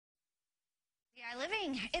Yeah,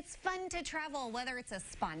 living. It's fun to travel, whether it's a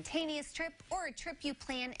spontaneous trip or a trip you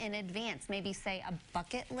plan in advance. Maybe say a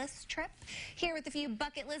bucket list trip. Here with a few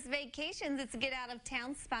bucket list vacations, it's Get Out of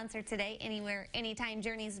Town, sponsored today. Anywhere, Anytime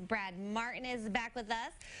Journeys. Brad Martin is back with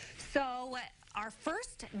us. So our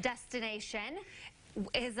first destination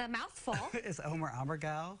is a mouthful. It's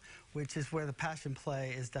Oberammergau, which is where the Passion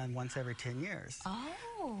Play is done once every 10 years. Oh.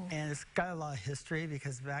 And it's got a lot of history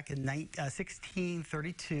because back in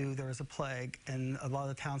 1632 there was a plague and a lot of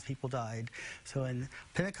the townspeople died. So in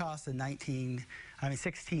Pentecost in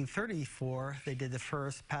 1634 they did the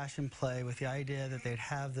first Passion Play with the idea that they'd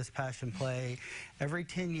have this Passion Play every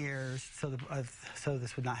 10 years so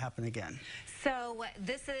this would not happen again. So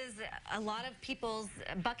this is a lot of people's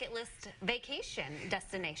bucket list vacation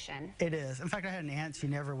destination. It is. In fact, I had an aunt, she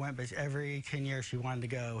never went, but every 10 years she wanted to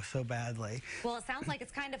go so badly. Well, it sounds like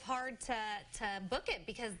it's kind of hard to book it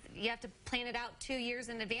because you have to plan it out 2 years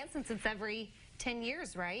in advance since it's every 10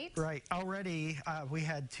 years, right? Right. Already, we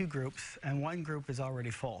had two groups, and one group is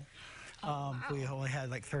already full. Wow. We only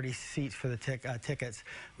had like 30 seats for the tickets.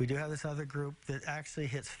 We do have this other group that actually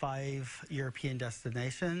hits 5 European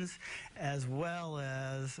destinations, as well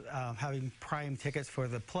as having prime tickets for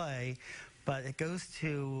the play. But it goes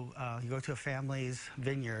to, you go to a family's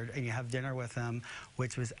vineyard and you have dinner with them,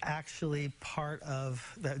 which was actually part of,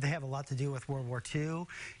 they have a lot to do with World War II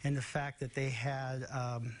and the fact that they had,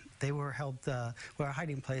 they were a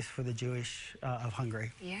hiding place for the Jewish of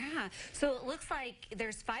Hungary. Yeah. So it looks like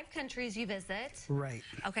there's 5 countries you visit. Right.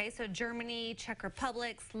 Okay, so Germany, Czech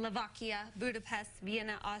Republic, Slovakia, Budapest,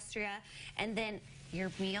 Vienna, Austria, and then your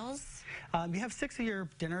meals? You have 6 of your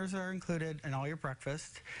dinners are included and all your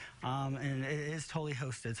breakfast, and it is totally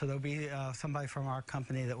hosted. So there'll be somebody from our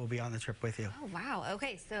company that will be on the trip with you. Oh, wow.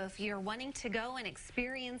 Okay, so if you're wanting to go and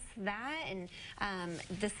experience that, and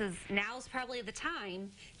now's probably the time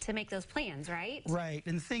to make those plans, right? Right,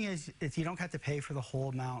 and the thing is you don't have to pay for the whole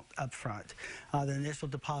amount up front. The initial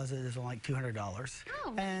deposit is only like $200.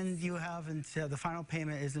 Oh, and you have until the final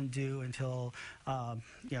payment isn't due until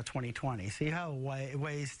 2020. So you have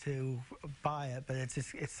ways to buy it, but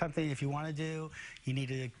it's something if you want to do, you need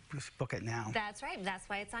to book it now. That's right. That's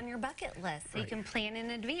why it's on your bucket list, so you can plan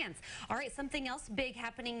in advance. All right, something else big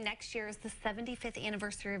happening next year is the 75th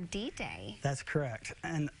anniversary of D-Day. That's correct.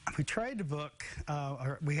 And we tried to book,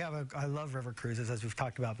 I love river cruises, as we've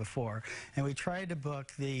talked about before, and we tried to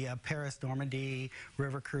book the Paris-Normandy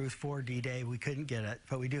river cruise for D-Day. We couldn't get it,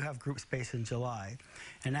 but we do have group space in July.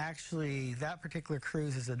 And actually, that particular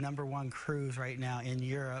cruise is the #1 cruise right now in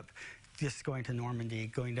Europe, just going to Normandy,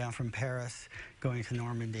 going down from Paris, going to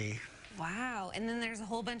Normandy. Wow. And then there's a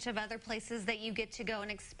whole bunch of other places that you get to go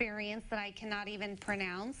and experience that I cannot even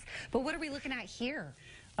pronounce. But what are we looking at here?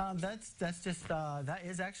 That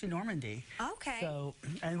is actually Normandy. Okay. So,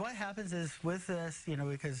 and what happens is with this,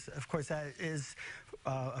 because of course that is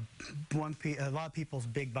a lot of people's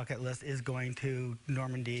big bucket list is going to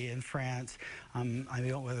Normandy in France. I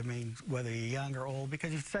don't mean whether you're young or old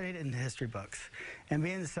because you've studied it in the history books. And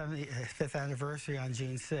being the 75th anniversary on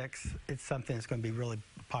June 6th, it's something that's going to be really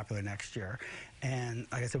popular next year. And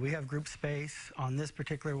like I said, we have group space on this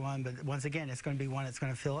particular one, but once again, it's going to be one that's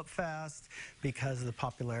going to fill up fast because of the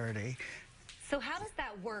popularity. So how does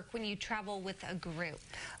that work when you travel with a group?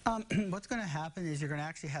 What's going to happen is you're going to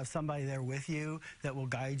actually have somebody there with you that will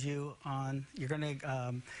guide you on. You're going to,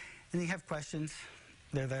 and you have questions.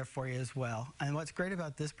 They're there for you as well. And what's great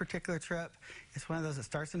about this particular trip, it's one of those that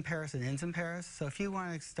starts in Paris and ends in Paris. So if you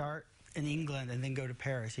want to start in England and then go to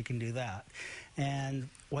Paris, you can do that. And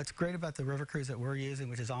what's great about the river cruise that we're using,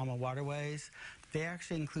 which is Alma Waterways, they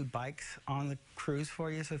actually include bikes on the cruise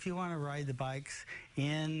for you. So if you want to ride the bikes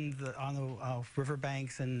on the river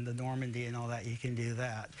banks and the Normandy and all that, you can do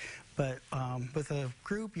that. But with a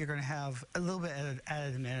group, you're going to have a little bit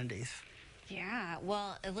added amenities. Yeah,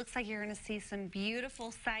 well, it looks like you're going to see some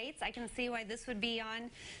beautiful sights. I can see why this would be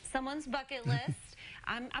on someone's bucket list.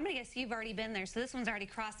 I'm going to guess you've already been there, so this one's already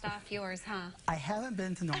crossed off yours, huh? I haven't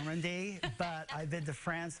been to Normandy, but I've been to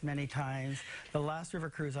France many times. The last river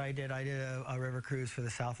cruise I did a river cruise for the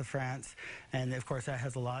south of France, and of course that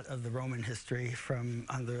has a lot of the Roman history from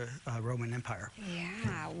the Roman Empire.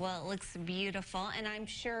 Yeah, well, it looks beautiful, and I'm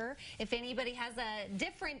sure if anybody has a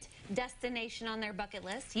different destination on their bucket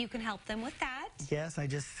list, you can help them with that. Yes, I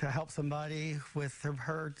just helped somebody with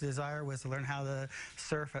her desire was to learn how to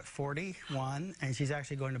surf at 41, and she's she's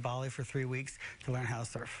actually going to Bali for 3 weeks to learn how to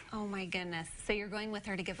surf. Oh my goodness. So you're going with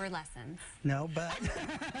her to give her lessons? No, but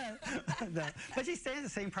no. But she's staying at the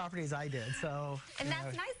same property as I did, so. And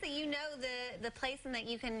that's nice that you know the place and that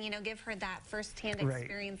you can, give her that firsthand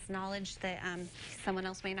experience knowledge that someone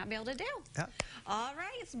else may not be able to do. Yep. All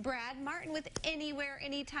right, it's Brad Martin with Anywhere,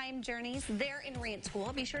 Anytime Journeys. They're in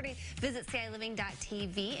Rantoul. Be sure to visit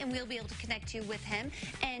CILiving.tv and we'll be able to connect you with him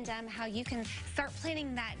and how you can start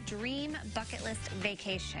planning that dream bucket list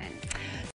vacation.